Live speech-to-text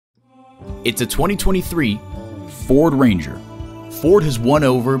It's a 2023 Ford Ranger. Ford has won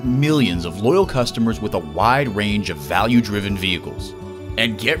over millions of loyal customers with a wide range of value-driven vehicles.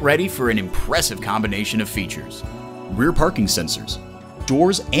 And get ready for an impressive combination of features. Rear parking sensors,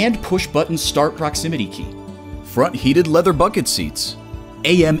 doors and push-button start proximity key, front heated leather bucket seats,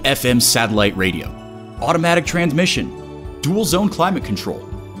 AM/FM satellite radio, automatic transmission, dual zone climate control,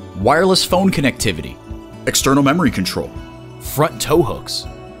 wireless phone connectivity, external memory control, front tow hooks,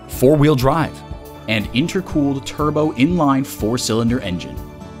 four-wheel drive, and intercooled turbo inline 4-cylinder engine.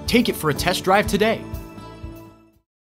 Take it for a test drive today.